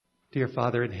Dear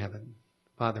Father in heaven,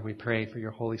 Father, we pray for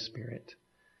your Holy Spirit.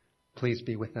 Please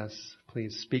be with us.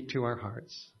 Please speak to our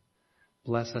hearts.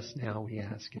 Bless us now, we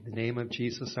ask. In the name of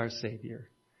Jesus, our Savior.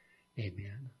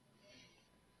 Amen.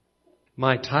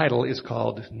 My title is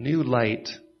called New Light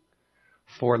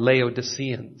for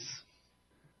Laodiceans.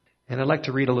 And I'd like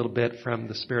to read a little bit from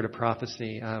the Spirit of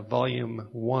Prophecy, Volume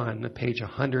 1, page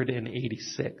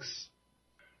 186.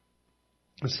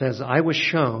 It says, I was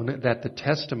shown that the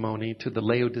testimony to the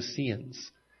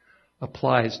Laodiceans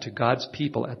applies to God's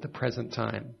people at the present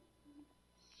time.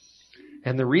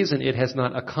 And the reason it has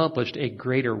not accomplished a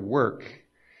greater work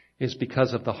is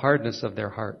because of the hardness of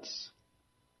their hearts.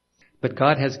 But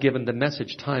God has given the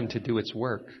message time to do its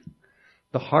work.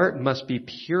 The heart must be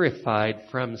purified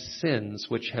from sins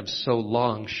which have so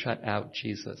long shut out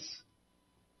Jesus.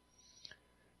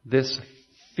 This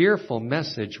fearful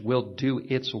message will do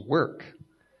its work.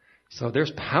 So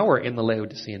there's power in the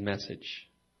Laodicean message.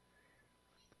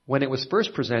 When it was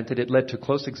first presented, it led to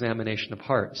close examination of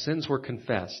heart. Sins were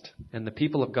confessed, and the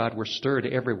people of God were stirred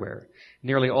everywhere.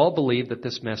 Nearly all believed that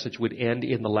this message would end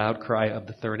in the loud cry of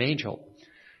the third angel.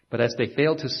 But as they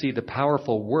failed to see the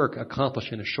powerful work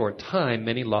accomplished in a short time,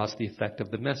 many lost the effect of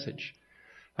the message.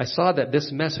 I saw that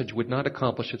this message would not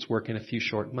accomplish its work in a few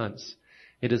short months.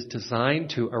 It is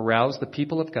designed to arouse the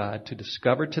people of God, to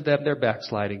discover to them their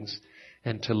backslidings,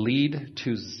 and to lead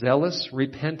to zealous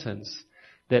repentance,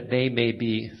 that they may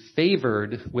be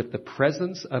favored with the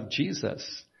presence of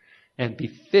Jesus and be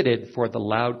fitted for the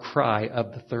loud cry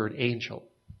of the third angel.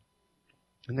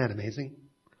 Isn't that amazing?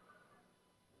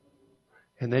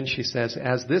 And then she says,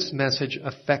 as this message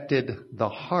affected the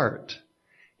heart,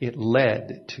 it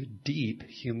led to deep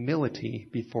humility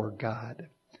before God.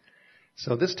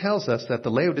 So this tells us that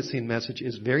the Laodicean message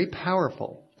is very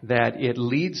powerful, that it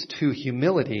leads to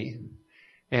humility,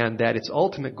 and that its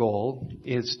ultimate goal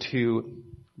is to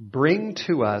bring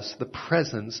to us the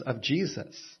presence of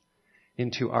Jesus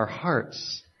into our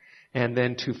hearts, and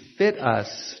then to fit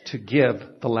us to give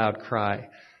the loud cry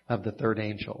of the third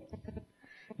angel.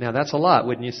 Now that's a lot,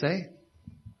 wouldn't you say?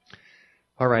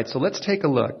 All right, so let's take a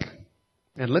look.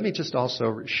 And let me just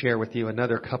also share with you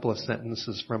another couple of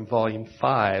sentences from Volume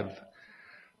 5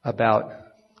 about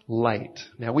light.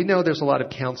 Now we know there's a lot of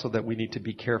counsel that we need to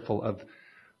be careful of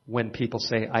when people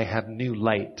say, I have new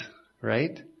light,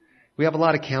 right? We have a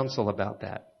lot of counsel about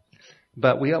that.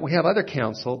 But we have other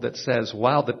counsel that says,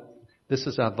 this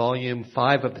is Volume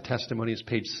 5 of the Testimonies,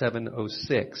 page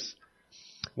 706.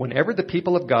 Whenever the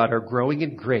people of God are growing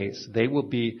in grace, they will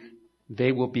be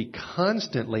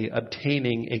constantly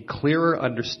obtaining a clearer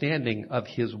understanding of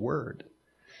His Word.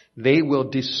 They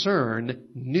will discern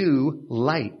new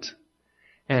light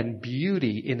and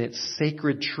beauty in its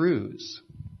sacred truths.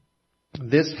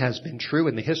 This has been true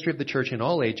in the history of the church in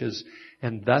all ages,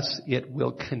 and thus it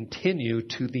will continue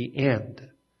to the end.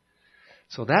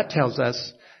 So that tells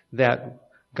us that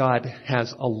God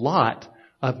has a lot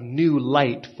of new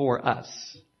light for us.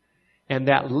 And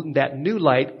that new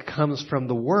light comes from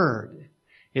the Word.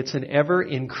 It's an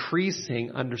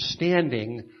ever-increasing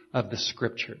understanding of the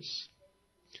Scriptures.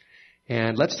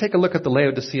 And let's take a look at the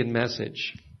Laodicean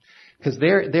message. Because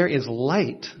there is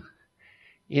light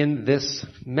in this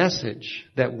message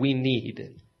that we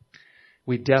need.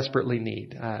 We desperately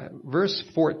need. Verse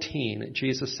 14,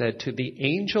 Jesus said, to the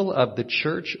angel of the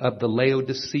church of the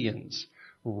Laodiceans,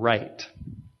 write,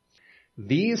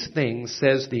 these things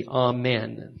says the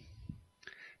Amen,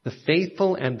 the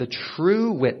faithful and the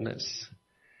true witness,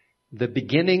 the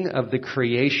beginning of the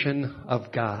creation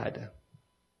of God.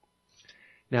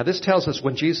 Now this tells us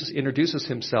when Jesus introduces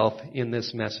himself in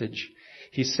this message,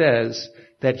 he says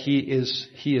that he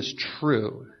is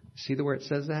true. See where it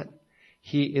says that?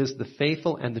 He is the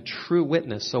faithful and the true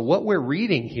witness. So what we're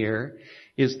reading here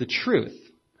is the truth.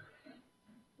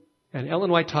 And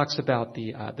Ellen White talks about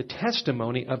the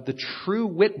testimony of the true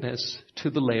witness to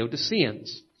the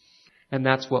Laodiceans. And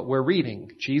that's what we're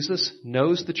reading. Jesus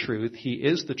knows the truth. He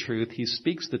is the truth. He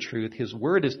speaks the truth. His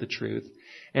word is the truth.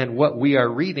 And what we are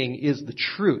reading is the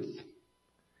truth.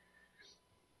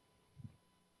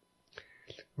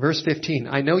 Verse 15,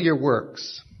 I know your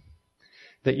works,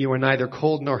 that you are neither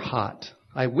cold nor hot.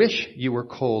 I wish you were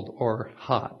cold or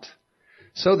hot.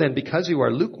 So then, because you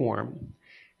are lukewarm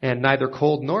and neither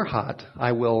cold nor hot,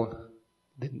 the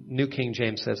New King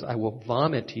James says, I will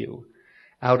vomit you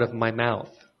out of my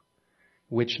mouth.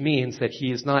 Which means that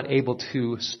he is not able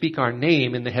to speak our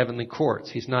name in the heavenly courts.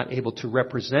 He's not able to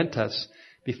represent us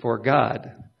before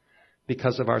God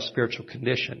because of our spiritual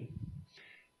condition.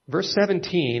 Verse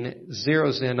 17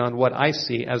 zeroes in on what I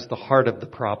see as the heart of the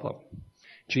problem.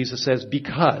 Jesus says,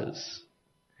 because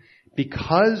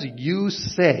you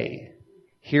say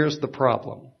Here's the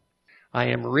problem.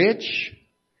 I am rich,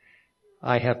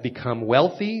 I have become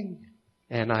wealthy,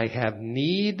 and I have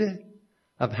need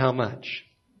of how much?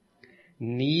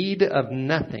 Need of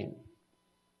nothing.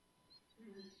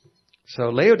 So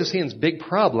Laodiceans' big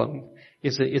problem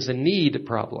is a need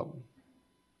problem.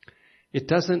 It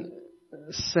doesn't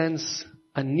sense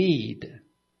a need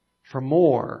for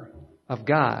more of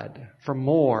God, for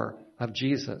more of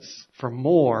Jesus, for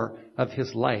more of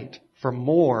His light, for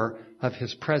more of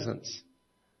His presence.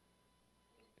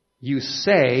 You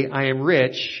say, I am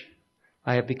rich,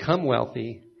 I have become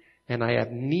wealthy, and I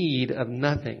have need of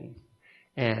nothing.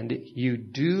 And you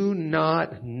do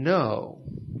not know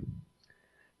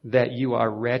that you are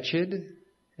wretched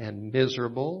and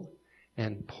miserable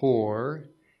and poor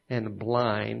and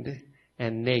blind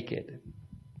and naked.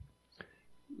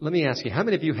 Let me ask you, how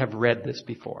many of you have read this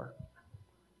before?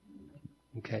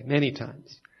 Okay, many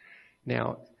times.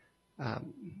 Now,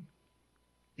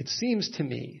 it seems to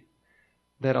me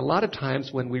that a lot of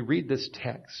times when we read this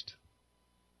text,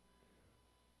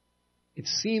 it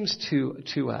seems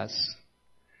to us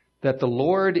that the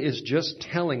Lord is just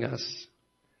telling us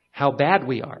how bad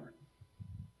we are.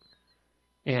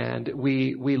 And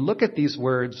we look at these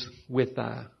words with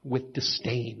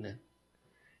disdain.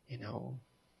 You know,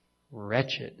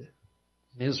 wretched,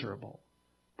 miserable,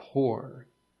 poor,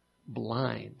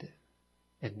 blind,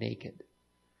 and naked.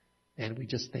 And we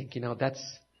just think, you know,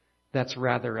 that's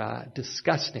rather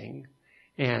disgusting.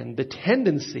 And the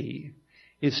tendency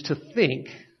is to think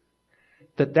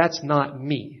that that's not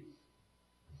me.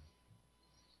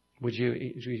 Did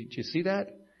you see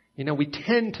that? You know, we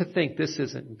tend to think this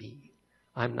isn't me.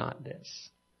 I'm not this.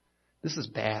 This is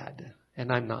bad,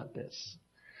 and I'm not this.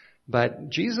 But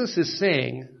Jesus is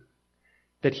saying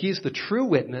that He's the true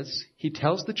witness. He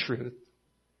tells the truth.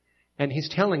 And He's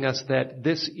telling us that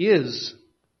this is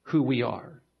who we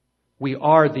are. We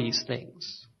are these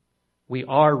things. We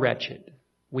are wretched.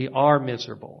 We are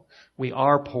miserable. We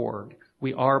are poor.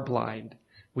 We are blind.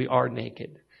 We are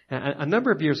naked. A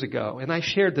number of years ago, and I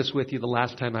shared this with you the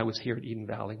last time I was here at Eden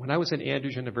Valley, when I was at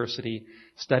Andrews University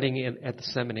studying at the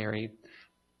seminary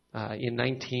in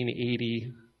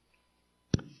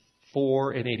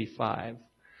 1984 and 85,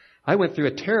 I went through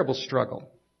a terrible struggle.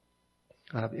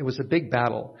 It was a big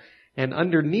battle. And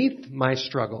underneath my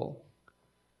struggle,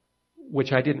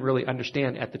 which I didn't really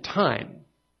understand at the time,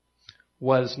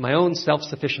 was my own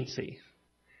self-sufficiency.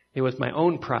 It was my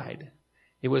own pride.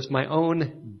 It was my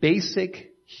own basic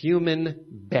human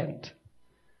bent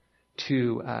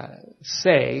to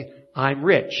say, I'm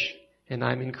rich and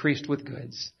I'm increased with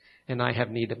goods and I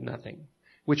have need of nothing,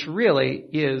 which really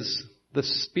is the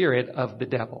spirit of the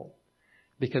devil.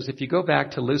 Because if you go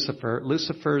back to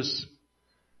Lucifer's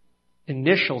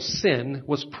initial sin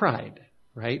was pride,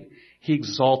 right? He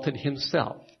exalted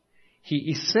himself. He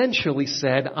essentially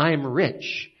said, I am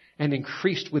rich and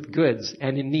increased with goods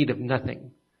and in need of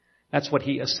nothing. That's what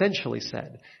he essentially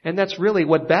said. And that's really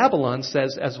what Babylon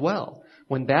says as well.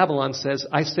 When Babylon says,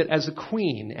 I sit as a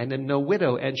queen and am no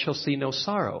widow and shall see no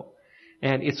sorrow.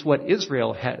 And it's what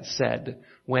Israel had said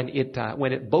when it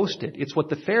boasted. It's what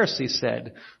the Pharisee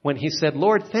said when he said,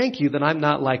 Lord, thank you that I'm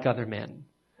not like other men.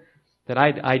 That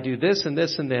I do this and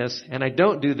this and this, and I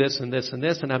don't do this and this and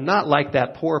this, and I'm not like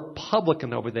that poor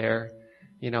publican over there,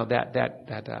 you know, that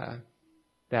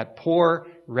poor,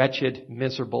 wretched,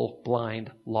 miserable,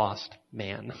 blind, lost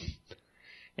man.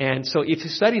 And so if you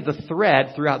study the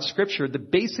thread throughout Scripture, the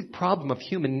basic problem of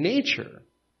human nature,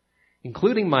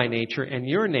 including my nature and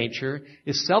your nature,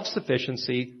 is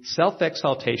self-sufficiency,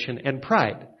 self-exaltation, and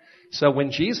pride. So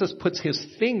when Jesus puts His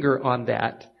finger on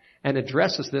that and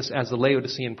addresses this as a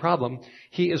Laodicean problem,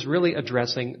 He is really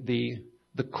addressing the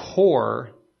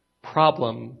core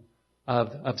problem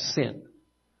of sin,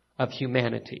 of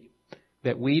humanity.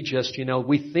 That we just,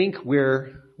 we think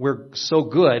we're so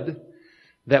good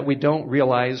that we don't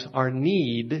realize our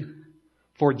need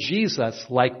for Jesus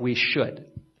like we should.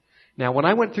 Now, when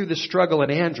I went through the struggle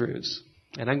at Andrews,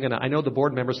 and I know the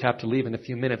board members have to leave in a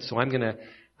few minutes, so I'm gonna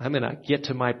get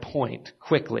to my point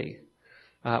quickly.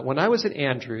 When I was at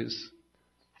Andrews,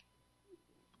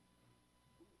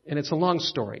 and it's a long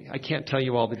story, I can't tell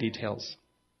you all the details,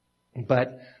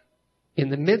 but in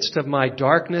the midst of my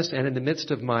darkness and in the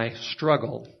midst of my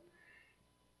struggle,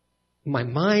 my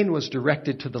mind was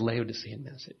directed to the Laodicean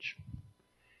message.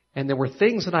 And there were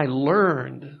things that I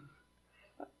learned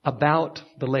about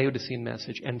the Laodicean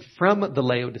message and from the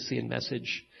Laodicean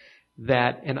message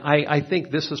and I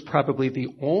think this is probably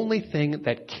the only thing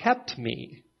that kept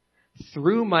me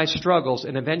through my struggles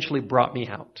and eventually brought me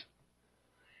out.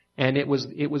 And it was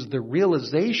the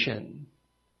realization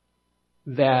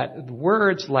that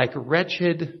words like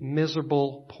wretched,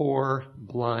 miserable, poor,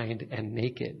 blind, and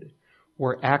naked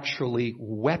were actually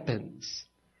weapons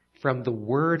from the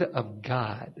Word of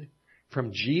God,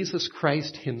 from Jesus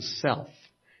Christ himself,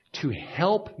 to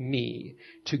help me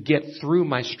to get through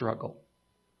my struggle.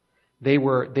 They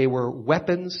were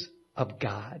weapons of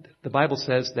God. The Bible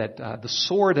says that the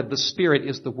sword of the Spirit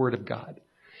is the Word of God.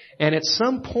 And at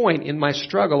some point in my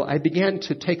struggle, I began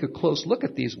to take a close look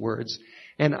at these words,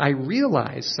 and I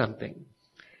realized something.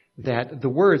 That the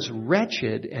words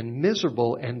wretched and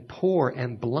miserable and poor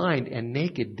and blind and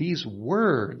naked, these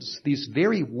words, these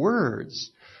very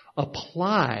words,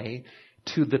 apply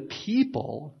to the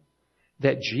people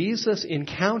that Jesus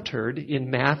encountered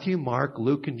in Matthew, Mark,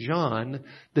 Luke, and John,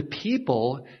 the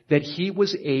people that he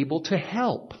was able to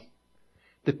help,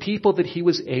 the people that he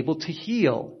was able to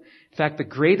heal. In fact, the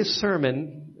greatest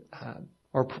sermon,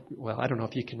 I don't know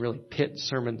if you can really pit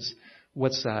sermons,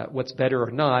 what's better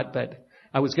or not, but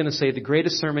I was going to say the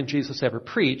greatest sermon Jesus ever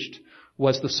preached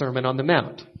was the Sermon on the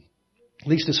Mount. At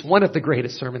least it's one of the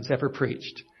greatest sermons ever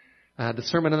preached, the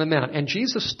Sermon on the Mount. And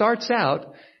Jesus starts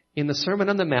out in the Sermon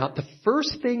on the Mount, the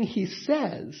first thing he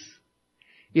says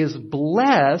is,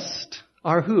 blessed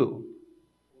are who?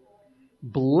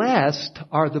 Blessed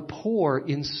are the poor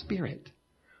in spirit,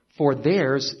 for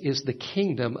theirs is the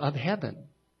kingdom of heaven.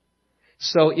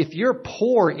 So if you're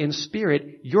poor in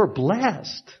spirit, you're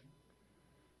blessed.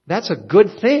 That's a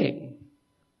good thing,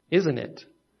 isn't it?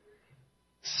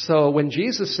 So when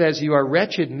Jesus says you are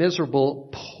wretched,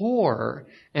 miserable, poor,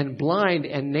 and blind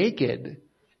and naked,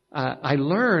 I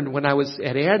learned when I was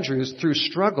at Andrews through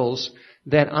struggles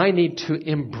that I need to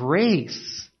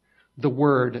embrace the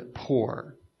word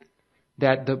poor.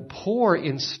 That the poor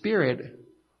in spirit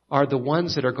are the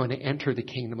ones that are going to enter the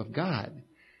kingdom of God.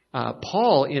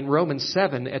 Paul in Romans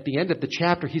 7, at the end of the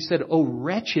chapter, he said, "O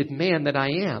wretched man that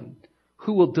I am,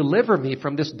 who will deliver me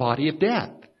from this body of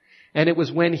death?" And it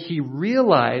was when he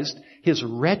realized his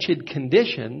wretched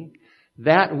condition,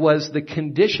 that was the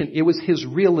condition, it was his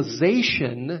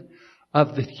realization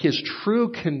of his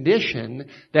true condition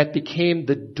that became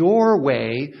the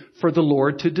doorway for the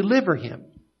Lord to deliver him.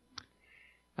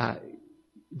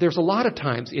 There's a lot of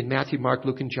times in Matthew, Mark,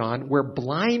 Luke, and John where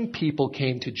blind people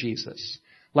came to Jesus.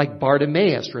 Like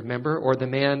Bartimaeus, remember? Or the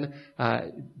man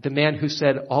who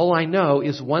said, "All I know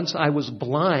is once I was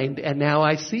blind and now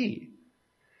I see."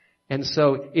 And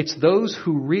so it's those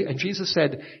who and Jesus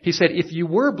said, he said, if you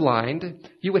were blind,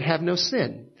 you would have no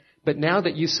sin. But now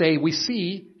that you say we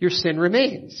see, your sin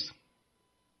remains.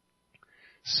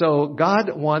 So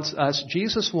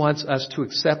Jesus wants us to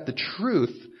accept the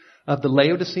truth of the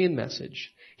Laodicean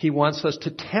message. He wants us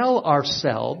to tell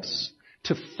ourselves,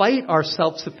 to fight our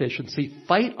self-sufficiency,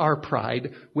 fight our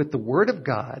pride with the Word of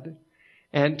God,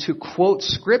 and to quote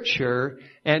Scripture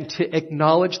and to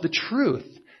acknowledge the truth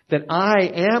that I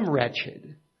am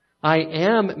wretched, I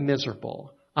am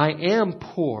miserable, I am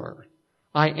poor,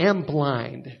 I am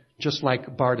blind, just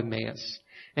like Bartimaeus,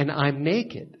 and I'm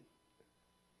naked.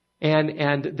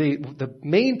 And the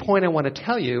main point I want to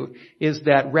tell you is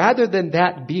that rather than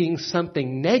that being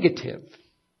something negative,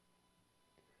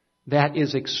 that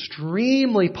is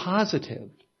extremely positive,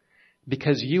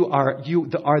 because you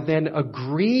are then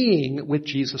agreeing with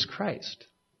Jesus Christ.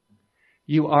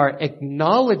 You are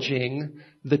acknowledging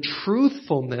the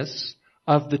truthfulness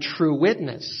of the true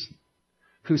witness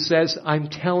who says, I'm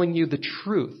telling you the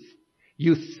truth.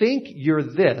 You think you're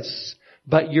this,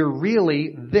 but you're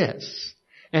really this.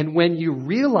 And when you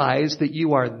realize that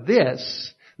you are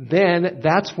this, then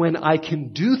that's when I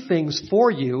can do things for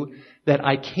you that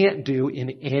I can't do in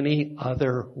any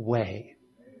other way.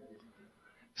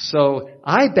 So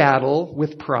I battle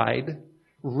with pride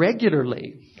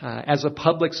regularly. As a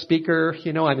public speaker,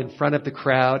 I'm in front of the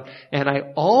crowd, and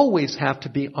I always have to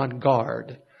be on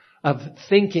guard of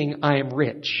thinking I am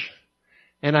rich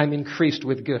and I'm increased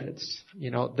with goods.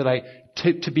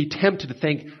 To be tempted to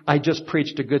think I just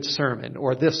preached a good sermon,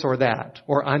 or this or that,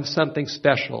 or I'm something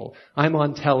special. I'm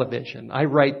on television. I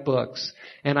write books,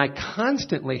 and I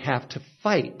constantly have to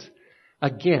fight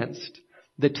against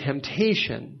the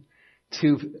temptation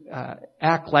to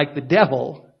act like the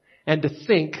devil and to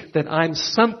think that I'm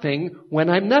something when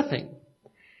I'm nothing.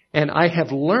 And I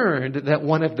have learned that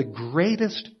one of the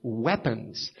greatest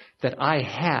weapons that I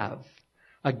have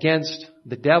against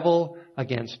the devil,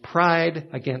 against pride,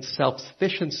 against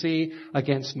self-sufficiency,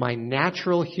 against my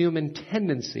natural human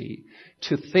tendency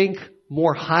to think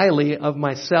more highly of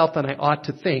myself than I ought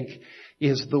to think,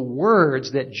 is the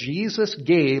words that Jesus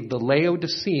gave the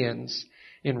Laodiceans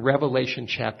in Revelation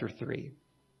chapter 3.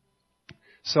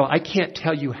 So I can't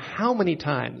tell you how many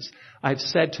times I've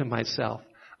said to myself,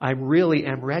 I really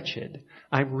am wretched.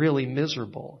 I'm really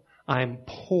miserable. I'm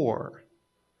poor.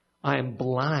 I'm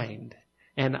blind.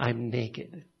 And I'm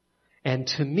naked. And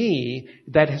to me,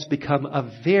 that has become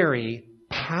a very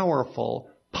powerful,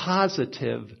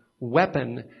 positive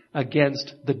weapon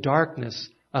against the darkness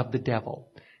of the devil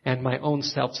and my own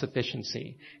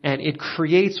self-sufficiency. And it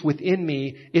creates within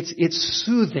me, it's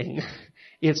soothing.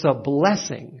 It's a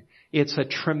blessing. It's a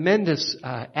tremendous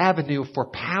avenue for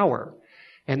power.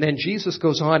 And then Jesus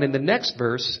goes on in the next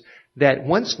verse that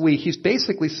he's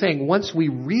basically saying once we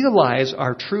realize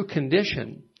our true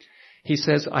condition, he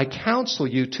says, I counsel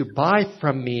you to buy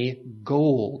from me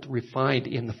gold refined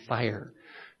in the fire,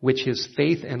 which is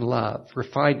faith and love,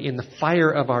 refined in the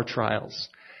fire of our trials,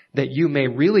 that you may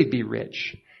really be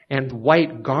rich, and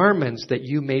white garments that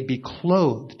you may be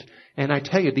clothed. And I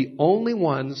tell you, the only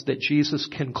ones that Jesus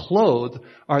can clothe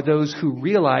are those who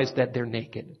realize that they're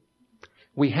naked.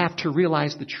 We have to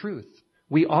realize the truth.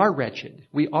 We are wretched.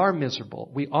 We are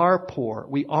miserable. We are poor.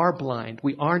 We are blind.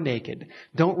 We are naked.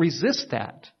 Don't resist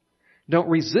that. Don't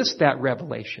resist that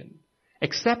revelation.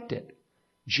 Accept it.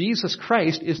 Jesus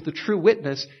Christ is the true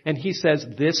witness, and he says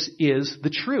this is the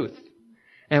truth.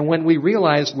 And when we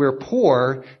realize we're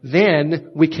poor,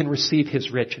 then we can receive his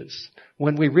riches.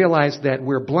 When we realize that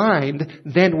we're blind,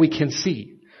 then we can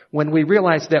see. When we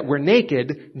realize that we're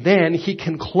naked, then he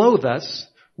can clothe us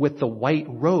with the white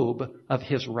robe of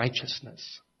his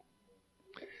righteousness.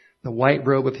 The white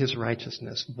robe of his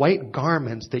righteousness. White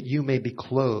garments that you may be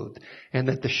clothed, and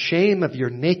that the shame of your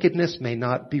nakedness may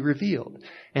not be revealed.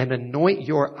 And anoint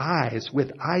your eyes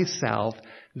with eye salve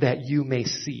that you may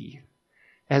see.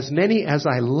 As many as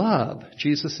I love,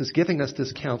 Jesus is giving us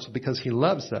this counsel because he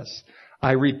loves us.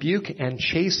 I rebuke and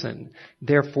chasten.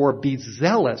 Therefore be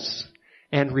zealous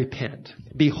and repent.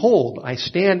 Behold, I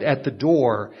stand at the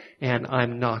door and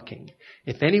I'm knocking.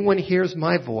 If anyone hears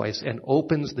my voice and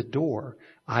opens the door,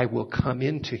 I will come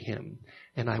into him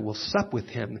and I will sup with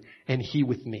him and he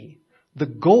with me. The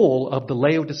goal of the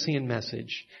Laodicean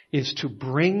message is to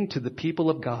bring to the people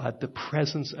of God the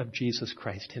presence of Jesus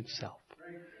Christ himself,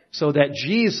 so that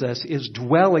Jesus is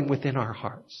dwelling within our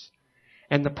hearts.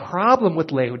 And the problem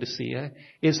with Laodicea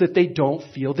is that they don't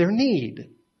feel their need.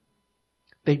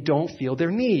 They don't feel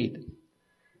their need.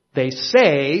 They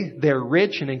say they're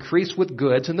rich and increased with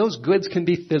goods, and those goods can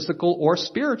be physical or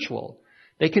spiritual.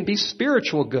 They can be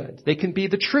spiritual goods. They can be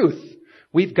the truth.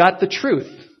 We've got the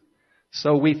truth.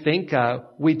 So we think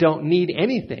we don't need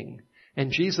anything.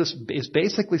 And Jesus is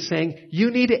basically saying,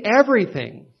 you need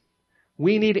everything.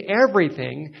 We need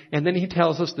everything. And then he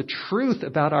tells us the truth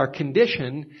about our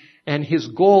condition. And his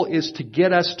goal is to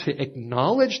get us to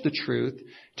acknowledge the truth,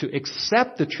 to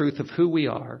accept the truth of who we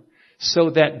are,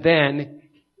 so that then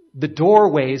the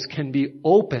doorways can be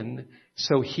open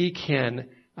so he can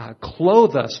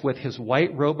clothe us with his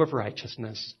white robe of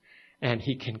righteousness, and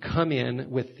he can come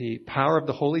in with the power of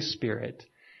the Holy Spirit,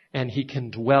 and he can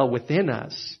dwell within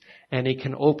us, and he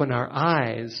can open our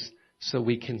eyes so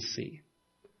we can see.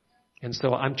 And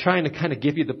so I'm trying to kind of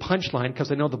give you the punchline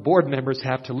because I know the board members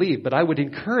have to leave, but I would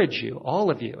encourage you, all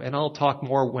of you, and I'll talk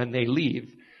more when they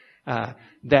leave,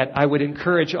 that I would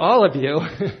encourage all of you.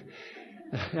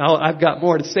 I've got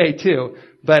more to say too,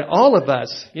 but all of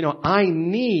us,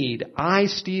 I,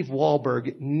 Steve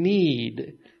Wohlberg,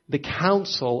 need the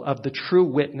counsel of the true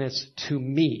witness to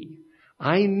me.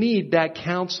 I need that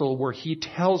counsel where he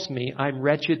tells me I'm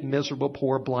wretched, miserable,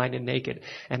 poor, blind, and naked.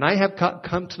 And I have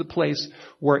come to the place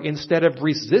where instead of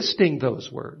resisting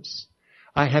those words,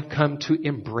 I have come to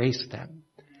embrace them.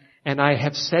 And I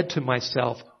have said to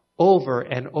myself over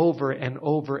and over and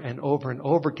over and over and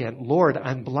over again, Lord,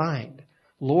 I'm blind.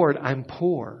 Lord, I'm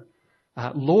poor.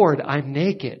 Lord, I'm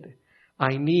naked.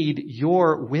 I need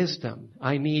your wisdom.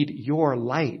 I need your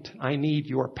light. I need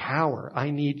your power. I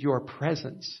need your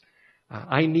presence.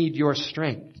 I need your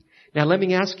strength. Now let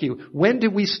me ask you, when do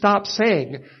we stop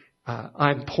saying,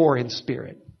 I'm poor in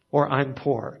spirit, or I'm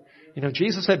poor?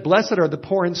 Jesus said, blessed are the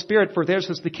poor in spirit, for theirs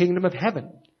is the kingdom of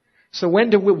heaven. So when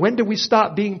do we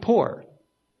stop being poor?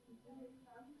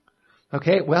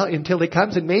 Okay, well, until he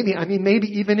comes, and maybe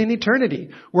even in eternity,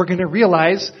 we're going to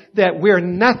realize that we're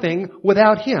nothing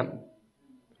without him.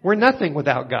 We're nothing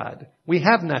without God. We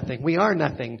have nothing. We are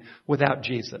nothing without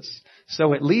Jesus.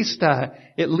 So at least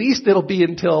it'll be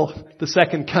until the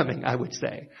second coming, I would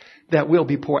say, that we'll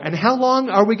be poor. And how long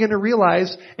are we going to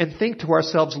realize and think to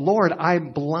ourselves, Lord,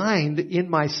 I'm blind in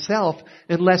myself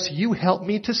unless you help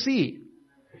me to see?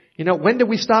 When do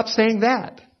we stop saying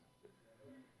that?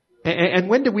 And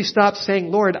when do we stop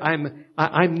saying, Lord, I'm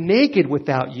naked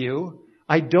without you.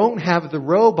 I don't have the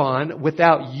robe on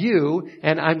without you,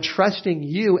 and I'm trusting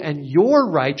you and your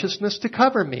righteousness to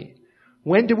cover me.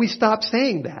 When do we stop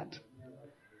saying that?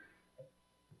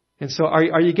 And so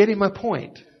are you getting my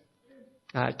point?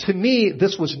 To me,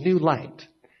 this was new light.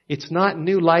 It's not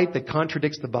new light that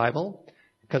contradicts the Bible,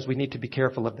 because we need to be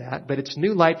careful of that, but it's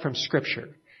new light from Scripture.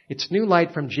 It's new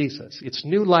light from Jesus. It's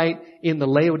new light in the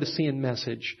Laodicean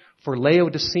message for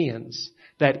Laodiceans,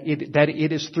 that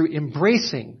it is through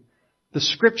embracing the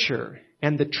Scripture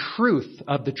and the truth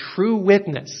of the true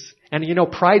witness. And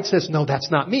pride says, no,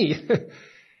 that's not me.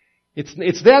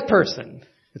 It's that person.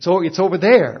 It's over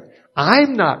there.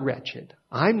 I'm not wretched.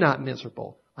 I'm not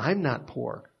miserable. I'm not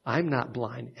poor. I'm not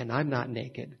blind. And I'm not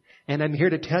naked. And I'm here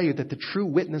to tell you that the true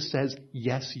witness says,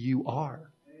 yes, you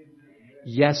are.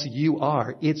 Yes, you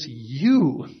are. It's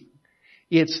you.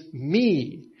 It's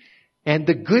me. And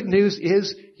the good news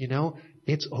is,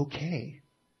 it's okay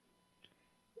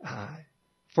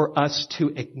for us to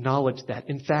acknowledge that.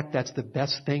 In fact, that's the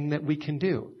best thing that we can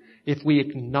do. If we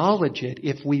acknowledge it,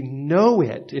 if we know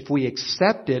it, if we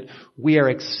accept it, we are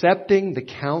accepting the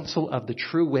counsel of the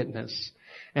true witness,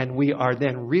 and we are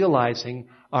then realizing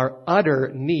our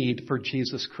utter need for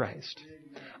Jesus Christ.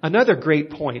 Another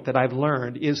great point that I've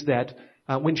learned is that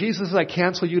when Jesus says, I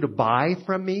counsel you to buy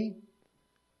from me,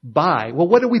 buy. Well,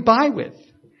 what do we buy with?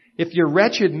 If you're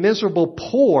wretched, miserable,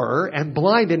 poor, and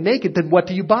blind and naked, then what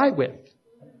do you buy with?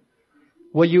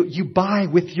 Well, you buy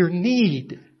with your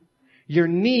need. Your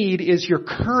need is your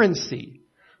currency.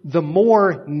 The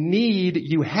more need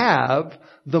you have,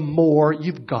 the more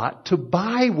you've got to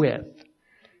buy with.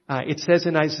 It says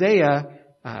in Isaiah,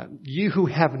 you who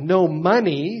have no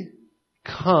money,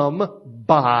 come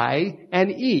buy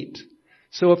and eat.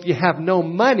 So if you have no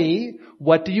money,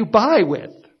 what do you buy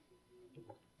with?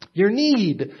 Your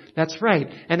need. That's right.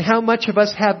 And how much of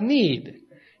us have need?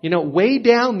 Way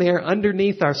down there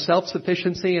underneath our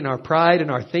self-sufficiency and our pride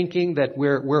and our thinking that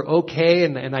we're okay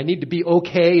and I need to be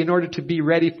okay in order to be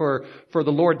ready for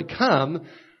the Lord to come,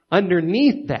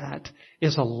 underneath that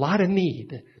is a lot of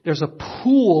need. There's a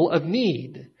pool of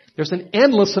need. There's an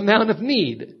endless amount of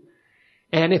need.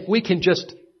 And if we can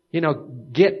just,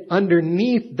 get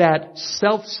underneath that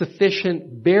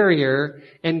self-sufficient barrier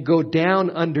and go down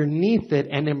underneath it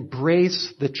and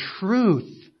embrace the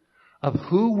truth of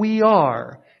who we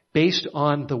are based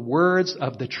on the words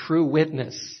of the true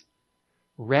witness,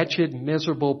 wretched,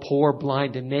 miserable, poor,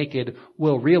 blind, and naked,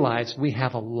 we'll realize we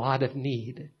have a lot of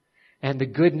need. And the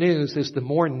good news is the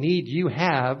more need you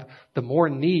have, the more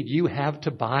need you have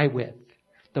to buy with.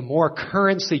 The more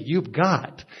currency you've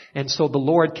got. And so the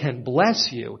Lord can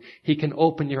bless you. He can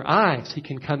open your eyes. He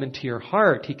can come into your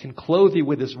heart. He can clothe you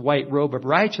with His white robe of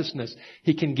righteousness.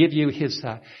 He can give you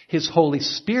His Holy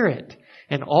Spirit.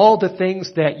 And all the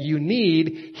things that you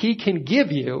need, He can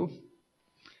give you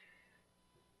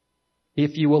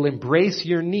if you will embrace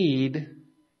your need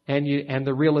and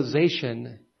the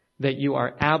realization that you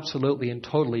are absolutely and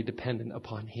totally dependent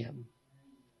upon Him.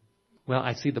 Well,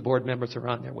 I see the board members are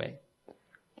on their way.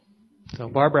 So,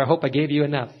 Barbara, I hope I gave you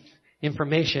enough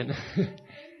information.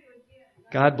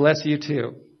 God bless you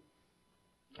too.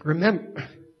 Remember,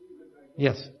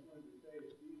 yes.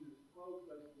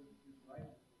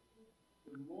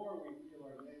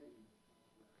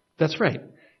 That's right.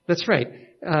 That's right.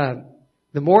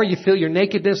 The more you feel your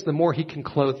nakedness, the more He can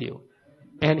clothe you.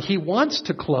 And He wants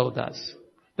to clothe us.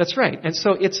 That's right. And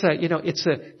so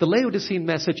the Laodicean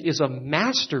message is a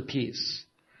masterpiece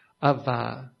of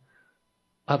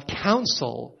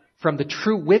counsel from the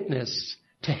true witness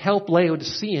to help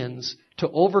Laodiceans to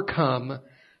overcome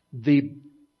the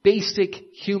basic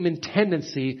human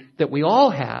tendency that we all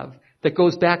have that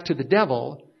goes back to the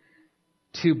devil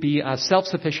to be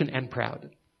self-sufficient and proud.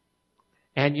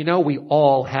 And we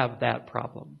all have that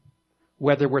problem.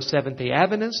 Whether we're Seventh-day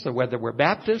Adventists or whether we're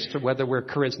Baptists or whether we're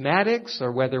Charismatics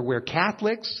or whether we're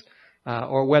Catholics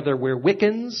or whether we're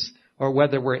Wiccans or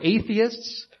whether we're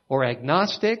atheists or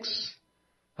agnostics,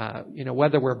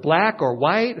 whether we're black or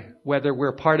white, whether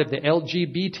we're part of the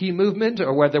LGBT movement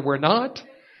or whether we're not,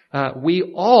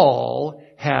 we all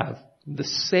have the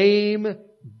same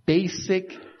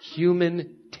basic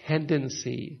human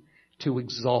tendency to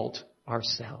exalt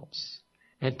ourselves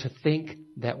and to think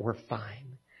that we're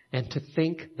fine and to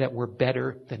think that we're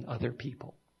better than other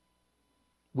people.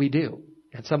 We do.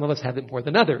 And some of us have it more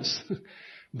than others.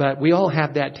 But we all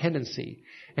have that tendency.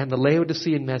 And the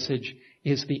Laodicean message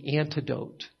is the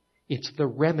antidote. It's the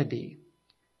remedy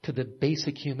to the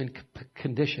basic human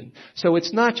condition. So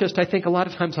it's not just, I think a lot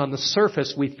of times on the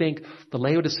surface we think the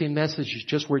Laodicean message is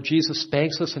just where Jesus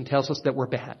spanks us and tells us that we're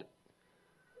bad.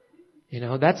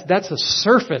 That's a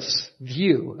surface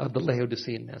view of the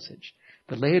Laodicean message.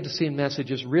 The Laodicean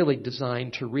message is really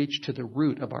designed to reach to the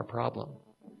root of our problem,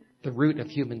 the root of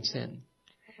human sin.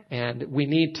 And we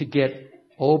need to get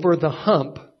over the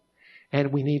hump,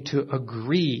 and we need to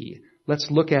agree. Let's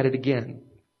look at it again.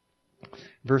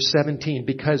 Verse 17,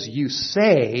 because you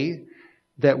say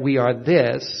that we are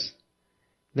this,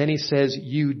 then he says,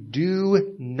 you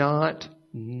do not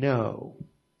know.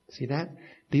 See that?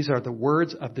 These are the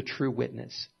words of the true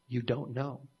witness. You don't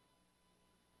know.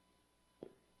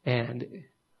 And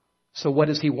so what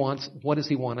does he want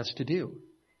us to do?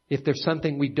 If there's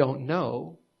something we don't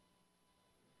know,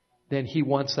 then he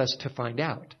wants us to find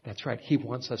out. That's right. He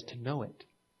wants us to know it.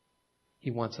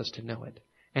 He wants us to know it.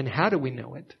 And how do we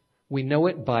know it? We know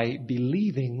it by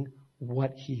believing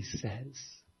what he says.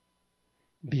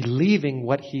 Believing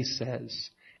what he says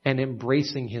and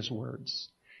embracing his words.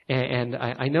 And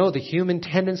I know the human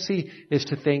tendency is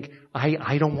to think,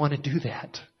 I don't want to do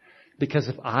that. Because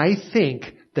if I think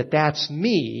that that's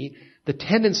me, the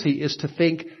tendency is to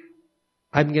think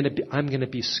I'm going to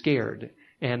be scared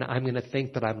and I'm going to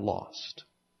think that I'm lost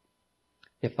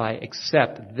if I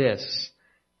accept this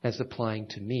as applying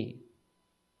to me.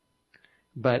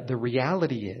 But the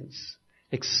reality is,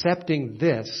 accepting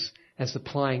this as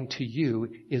applying to you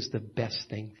is the best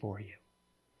thing for you.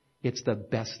 It's the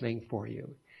best thing for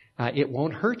you. It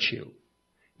won't hurt you.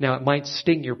 Now, it might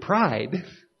sting your pride,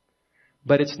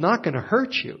 but it's not going to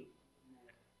hurt you.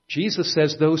 Jesus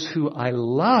says, those who I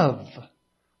love,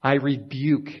 I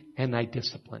rebuke and I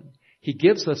discipline. He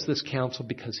gives us this counsel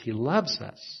because he loves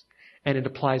us. And it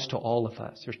applies to all of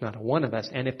us. There's not a one of us.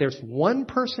 And if there's one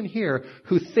person here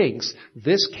who thinks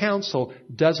this counsel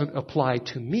doesn't apply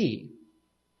to me,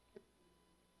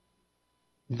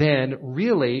 then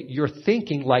really you're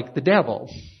thinking like the devil.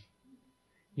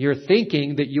 You're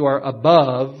thinking that you are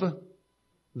above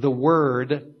the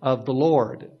word of the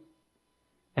Lord.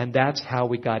 And that's how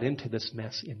we got into this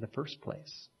mess in the first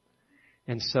place.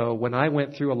 And so when I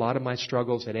went through a lot of my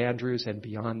struggles at Andrews and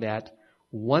beyond that,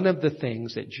 one of the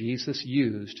things that Jesus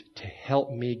used to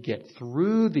help me get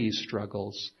through these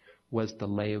struggles was the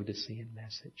Laodicean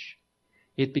message.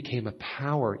 It became a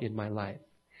power in my life.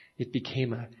 It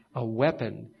became a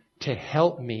weapon to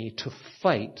help me to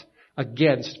fight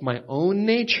against my own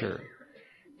nature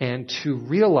and to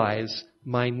realize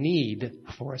my need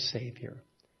for a Savior.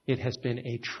 It has been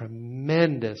a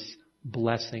tremendous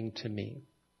blessing to me.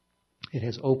 It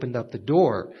has opened up the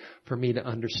door for me to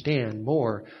understand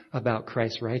more about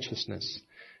Christ's righteousness,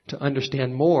 to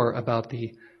understand more about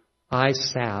the eye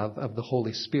salve of the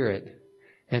Holy Spirit,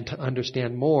 and to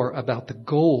understand more about the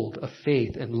gold of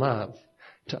faith and love,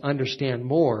 to understand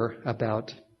more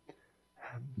about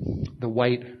the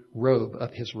white robe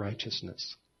of his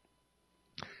righteousness.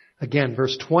 Again,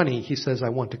 verse 20, he says, I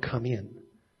want to come in.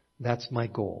 That's my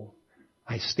goal.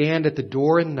 I stand at the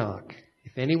door and knock.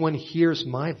 If anyone hears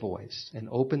my voice and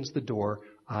opens the door,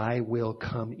 I will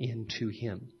come into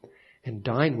him and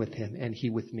dine with him and he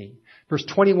with me. Verse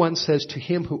 21 says, to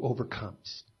him who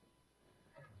overcomes,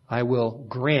 I will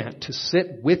grant to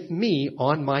sit with me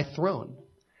on my throne,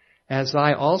 as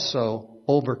I also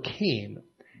overcame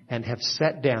and have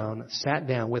sat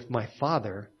down with my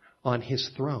Father on his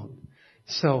throne.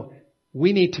 So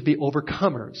we need to be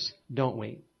overcomers, don't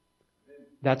we?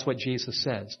 That's what Jesus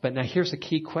says. But now here's a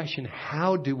key question.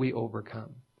 How do we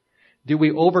overcome? Do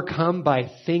we overcome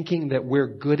by thinking that we're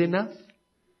good enough?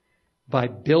 By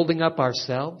building up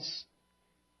ourselves?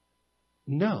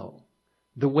 No.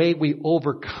 The way we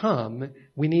overcome,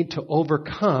 we need to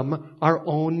overcome our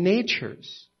own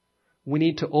natures. We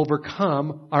need to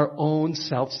overcome our own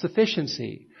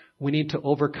self-sufficiency. We need to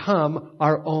overcome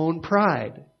our own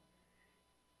pride.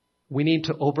 We need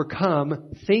to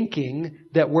overcome thinking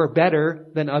that we're better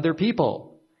than other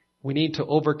people. We need to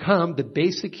overcome the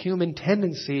basic human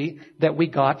tendency that we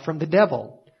got from the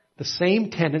devil. The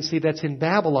same tendency that's in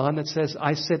Babylon that says,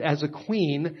 I sit as a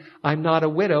queen, I'm not a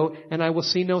widow, and I will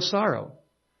see no sorrow.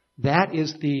 That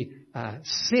is the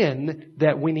sin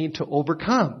that we need to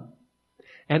overcome.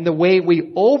 And the way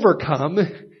we overcome,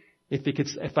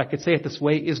 if I could say it this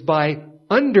way, is by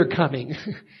undercoming.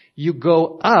 You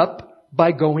go up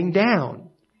by going down.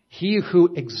 He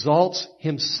who exalts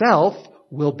himself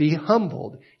will be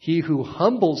humbled. He who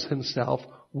humbles himself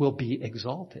will be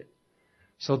exalted.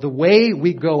 So the way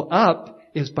we go up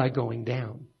is by going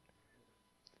down.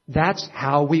 That's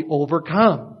how we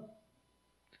overcome.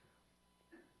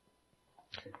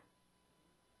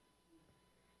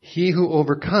 He who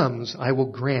overcomes, I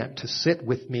will grant to sit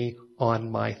with me on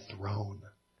my throne,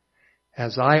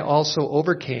 as I also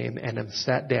overcame and am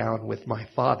sat down with my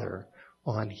Father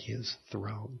on his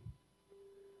throne.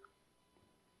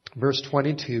 Verse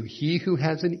 22, he who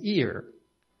has an ear,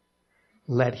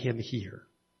 let him hear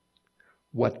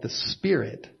what the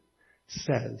Spirit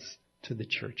says to the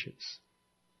churches.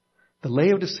 The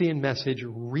Laodicean message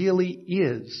really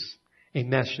is a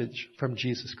message from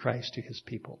Jesus Christ to his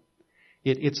people.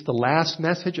 It's the last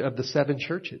message of the 7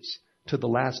 churches to the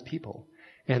last people.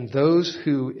 And those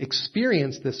who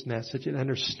experience this message and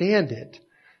understand it,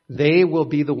 they will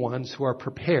be the ones who are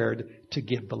prepared to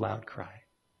give the loud cry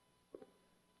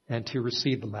and to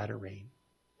receive the latter rain.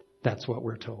 That's what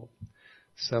we're told.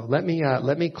 So let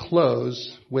me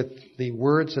close with the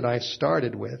words that I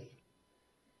started with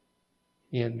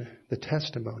in the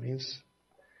testimonies,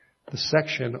 the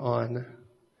section on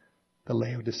the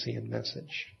Laodicean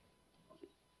message.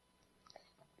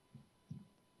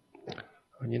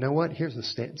 And you know what? Here's a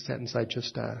sentence I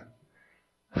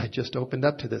just opened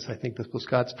up to this. I think this was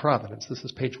God's providence. This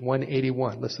is page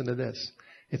 181. Listen to this.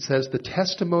 It says, the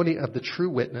testimony of the true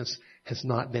witness has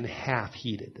not been half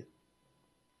heeded.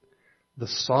 The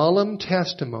solemn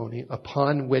testimony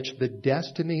upon which the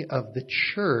destiny of the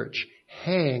church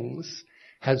hangs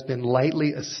has been lightly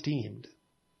esteemed,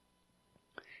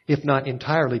 if not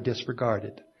entirely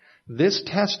disregarded. This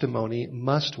testimony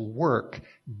must work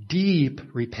deep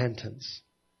repentance,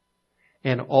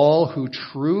 and all who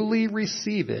truly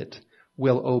receive it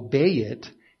will obey it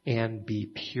and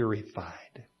be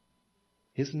purified.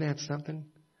 Isn't that something?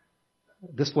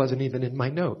 This wasn't even in my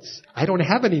notes. I don't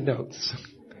have any notes.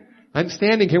 I'm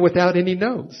standing here without any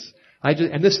notes.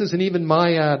 And this isn't even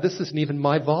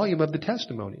my volume of the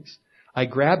testimonies. I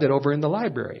grabbed it over in the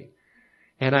library,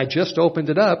 and I just opened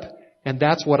it up, and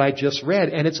that's what I just read,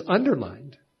 and it's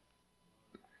underlined.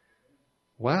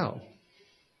 Wow.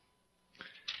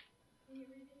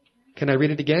 Can I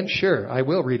read it again? Sure, I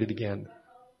will read it again.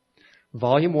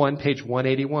 Volume 1, page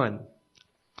 181.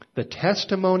 The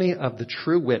testimony of the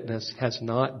true witness has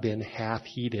not been half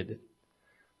heeded.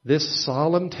 This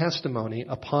solemn testimony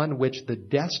upon which the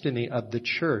destiny of the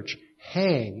church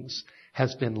hangs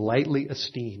has been lightly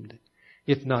esteemed,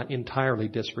 if not entirely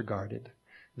disregarded.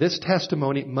 This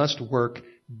testimony must work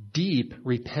deep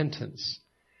repentance,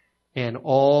 and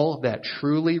all that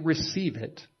truly receive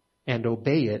it and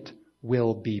obey it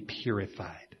will be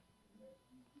purified.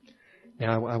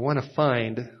 Now, I want to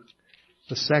find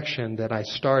the section that I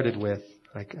started with.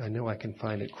 I know I can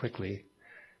find it quickly.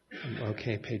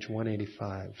 Okay, page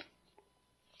 185.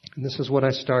 And this is what I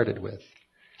started with.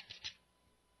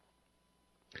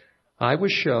 I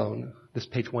was shown, this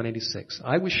page 186,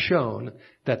 I was shown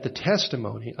that the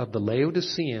testimony of the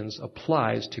Laodiceans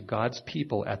applies to God's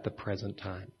people at the present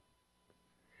time.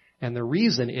 And the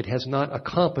reason it has not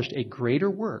accomplished a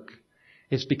greater work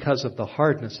is because of the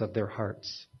hardness of their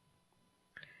hearts.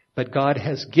 But God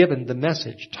has given the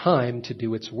message time to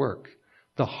do its work.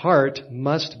 The heart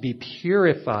must be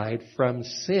purified from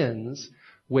sins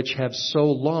which have so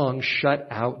long shut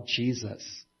out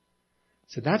Jesus.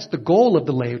 So that's the goal of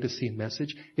the Laodicean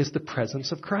message, is the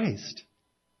presence of Christ.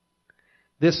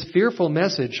 This fearful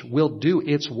message will do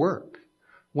its work.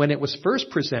 When it was first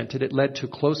presented, it led to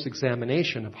close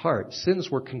examination of heart. Sins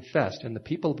were confessed, and the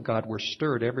people of God were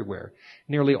stirred everywhere.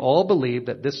 Nearly all believed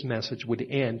that this message would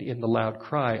end in the loud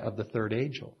cry of the third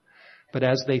angel. But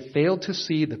as they failed to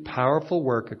see the powerful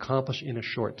work accomplished in a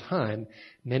short time,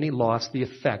 many lost the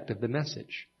effect of the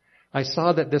message. I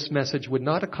saw that this message would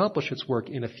not accomplish its work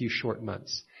in a few short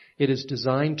months. It is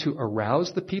designed to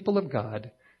arouse the people of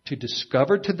God, to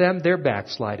discover to them their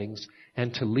backslidings,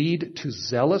 and to lead to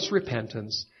zealous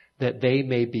repentance, that they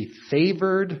may be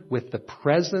favored with the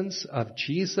presence of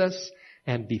Jesus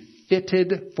and be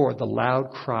fitted for the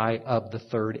loud cry of the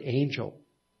third angel.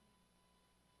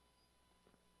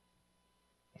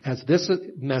 As this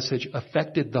message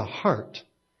affected the heart,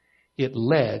 it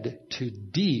led to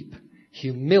deep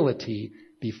humility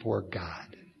before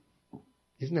God.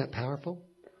 Isn't that powerful?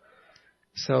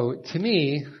 So to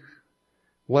me,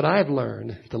 what I've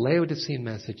learned, the Laodicean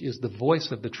message is the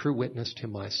voice of the true witness to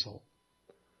my soul.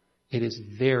 It is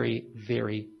very,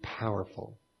 very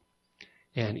powerful.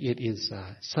 And it is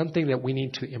something that we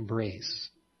need to embrace.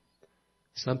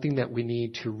 Something that we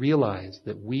need to realize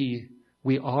that we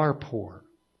are poor.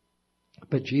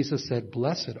 But Jesus said,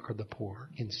 blessed are the poor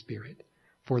in spirit,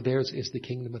 for theirs is the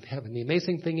kingdom of heaven. The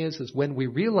amazing thing is when we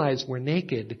realize we're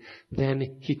naked,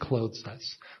 then He clothes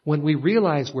us. When we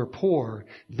realize we're poor,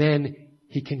 then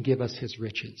He can give us His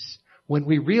riches. When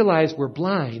we realize we're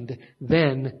blind,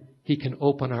 then He can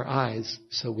open our eyes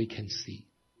so we can see.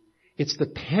 It's the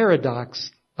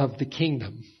paradox of the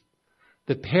kingdom,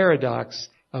 the paradox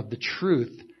of the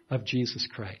truth of Jesus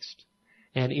Christ.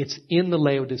 And it's in the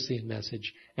Laodicean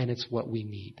message, and it's what we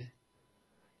need.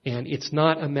 And it's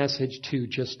not a message to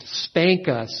just spank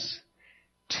us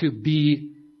to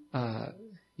be,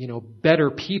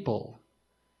 better people.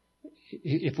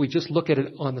 if we just look at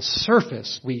it on the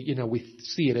surface, we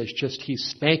see it as just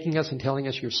He's spanking us and telling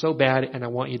us, you're so bad and I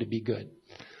want you to be good.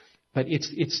 But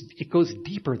it goes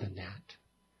deeper than that.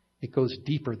 It goes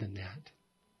deeper than that.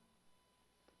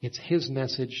 It's His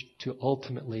message to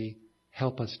ultimately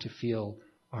help us to feel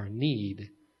our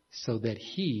need so that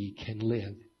He can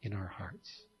live in our hearts.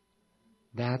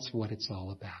 That's what it's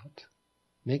all about.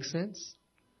 Make sense?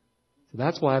 So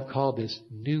that's why I've called this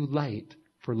New Light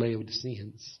for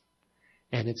Laodiceans.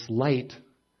 And it's light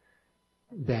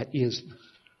that is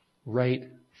right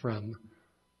from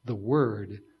the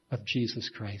Word of Jesus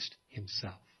Christ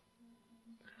Himself.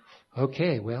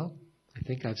 Okay, well, I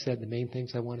think I've said the main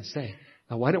things I want to say.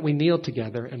 Now why don't we kneel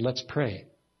together and let's pray.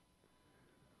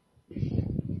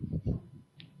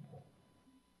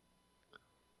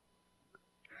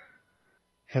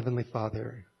 Heavenly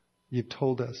Father, You've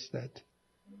told us that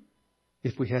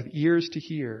if we have ears to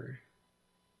hear,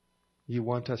 You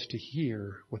want us to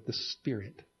hear what the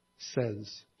Spirit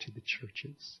says to the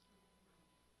churches.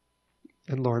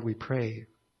 And Lord, we pray,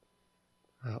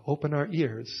 open our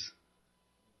ears.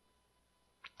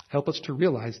 Help us to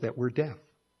realize that we're deaf.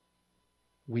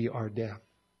 We are deaf.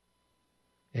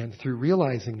 And through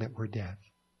realizing that we're deaf,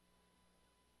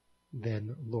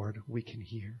 then, Lord, we can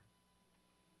hear.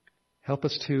 Help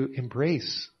us to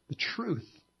embrace the truth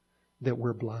that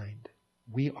we're blind.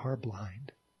 We are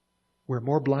blind. We're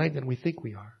more blind than we think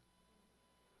we are.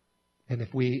 And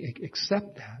if we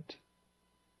accept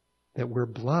that we're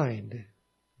blind,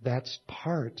 that's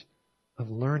part of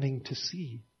learning to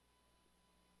see.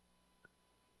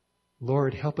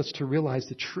 Lord, help us to realize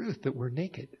the truth that we're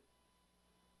naked,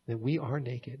 that we are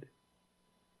naked.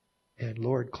 And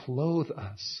Lord, clothe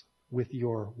us with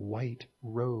Your white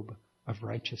robe of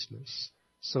righteousness,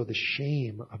 so the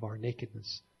shame of our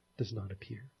nakedness does not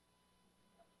appear.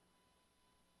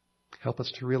 Help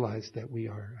us to realize that we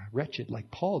are wretched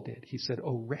like Paul did. He said,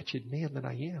 "Oh, wretched man that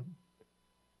I am,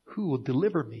 who will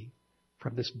deliver me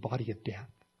from this body of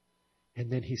death?"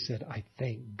 And then he said, "I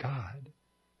thank God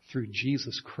through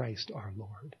Jesus Christ our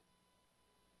Lord."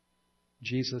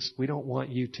 Jesus, we don't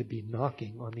want You to be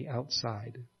knocking on the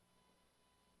outside.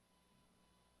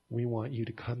 We want You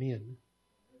to come in.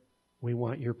 We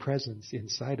want Your presence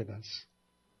inside of us.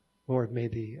 Lord, may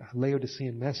the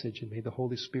Laodicean message and may the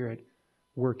Holy Spirit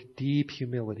work deep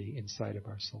humility inside of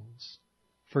our souls.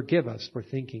 Forgive us for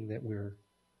thinking that we're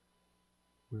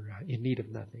in need of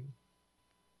nothing.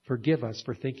 Forgive us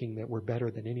for thinking that we're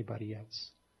better than anybody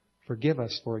else. Forgive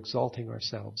us for exalting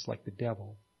ourselves like the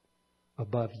devil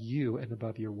above You and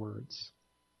above Your words.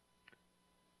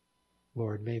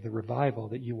 Lord, may the revival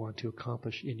that You want to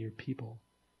accomplish in Your people,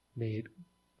 may it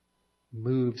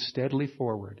move steadily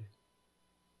forward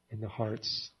in the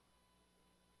hearts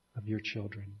of Your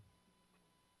children.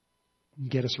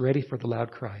 Get us ready for the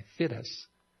loud cry. Fit us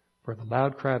for the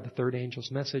loud cry of the third angel's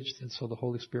message, and so the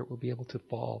Holy Spirit will be able to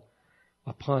fall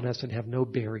upon us and have no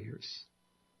barriers.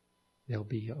 There'll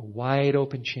be a wide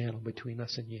open channel between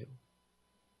us and You.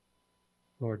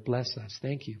 Lord, bless us.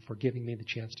 Thank You for giving me the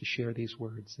chance to share these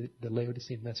words. The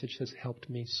Laodicean message has helped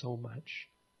me so much.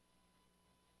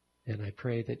 And I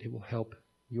pray that it will help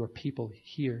Your people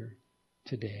here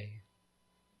today.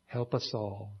 Help us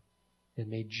all. And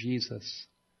may Jesus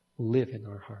live in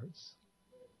our hearts.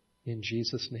 In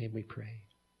Jesus' name we pray.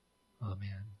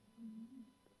 Amen.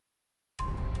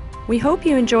 We hope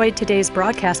you enjoyed today's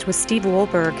broadcast with Steve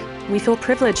Wohlberg. We feel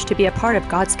privileged to be a part of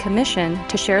God's commission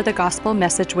to share the gospel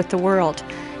message with the world.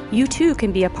 You too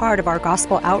can be a part of our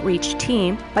gospel outreach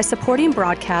team by supporting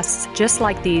broadcasts just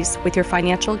like these with your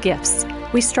financial gifts.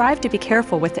 We strive to be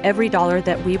careful with every dollar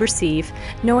that we receive,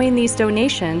 knowing these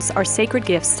donations are sacred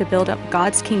gifts to build up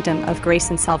God's kingdom of grace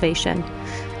and salvation.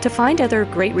 To find other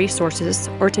great resources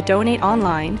or to donate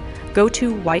online, go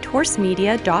to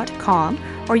whitehorsemedia.com,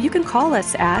 or you can call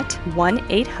us at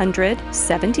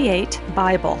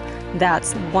 1-800-78-BIBLE.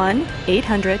 That's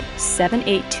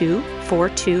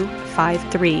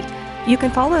 1-800-782-4253. You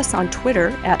can follow us on Twitter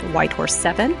at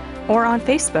Whitehorse7 or on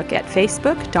Facebook at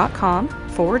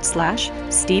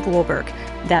facebook.com/Steve Wohlberg.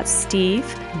 That's Steve,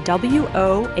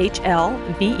 Wohlberg.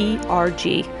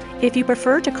 If you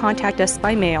prefer to contact us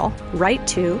by mail, write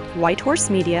to White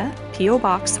Horse Media, P.O.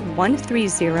 Box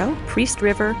 130, Priest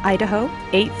River, Idaho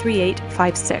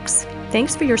 83856.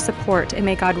 Thanks for your support, and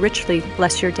may God richly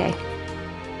bless your day.